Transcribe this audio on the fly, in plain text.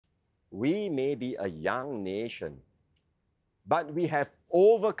We may be a young nation, but we have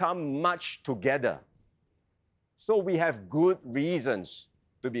overcome much together. So we have good reasons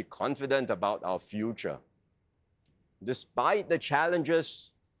to be confident about our future. Despite the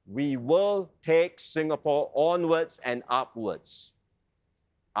challenges, we will take Singapore onwards and upwards.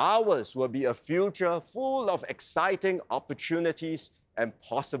 Ours will be a future full of exciting opportunities and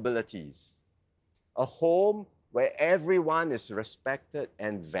possibilities. A home where everyone is respected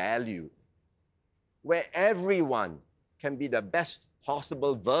and valued, where everyone can be the best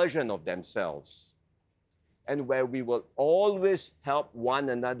possible version of themselves, and where we will always help one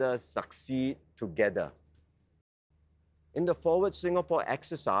another succeed together. In the Forward Singapore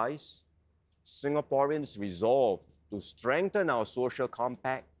exercise, Singaporeans resolve to strengthen our social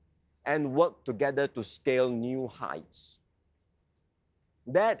compact and work together to scale new heights.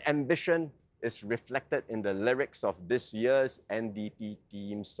 That ambition is reflected in the lyrics of this year's NDP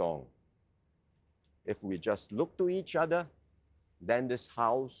theme song. If we just look to each other, then this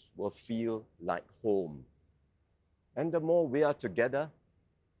house will feel like home. And the more we are together,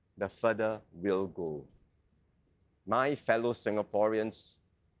 the further we'll go. My fellow Singaporeans,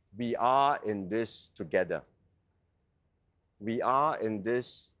 we are in this together. We are in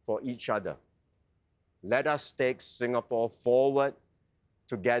this for each other. Let us take Singapore forward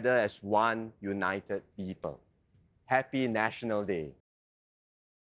together as one united people. Happy National Day.